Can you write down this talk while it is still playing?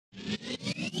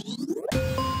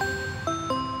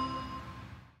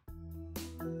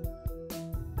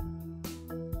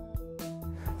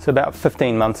So about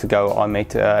 15 months ago I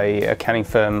met a accounting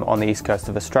firm on the east coast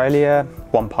of Australia,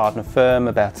 one partner firm,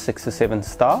 about 6 or 7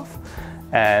 staff,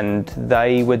 and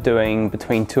they were doing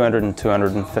between 200 and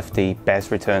 250 BAS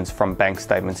returns from bank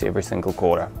statements every single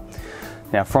quarter.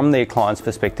 Now from their clients'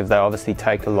 perspective, they obviously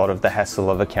take a lot of the hassle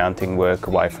of accounting work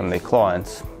away from their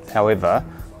clients. However,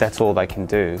 that's all they can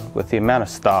do. With the amount of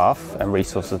staff and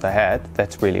resources they had,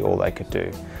 that's really all they could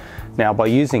do. Now by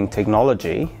using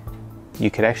technology, you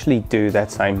could actually do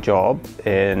that same job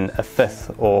in a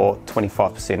fifth or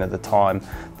 25% of the time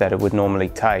that it would normally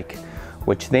take,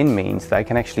 which then means they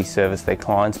can actually service their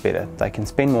clients better. They can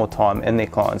spend more time in their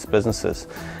clients' businesses.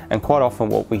 And quite often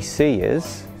what we see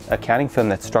is an accounting firm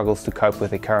that struggles to cope with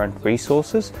their current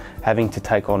resources, having to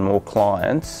take on more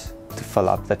clients to fill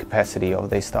up the capacity of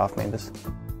their staff members.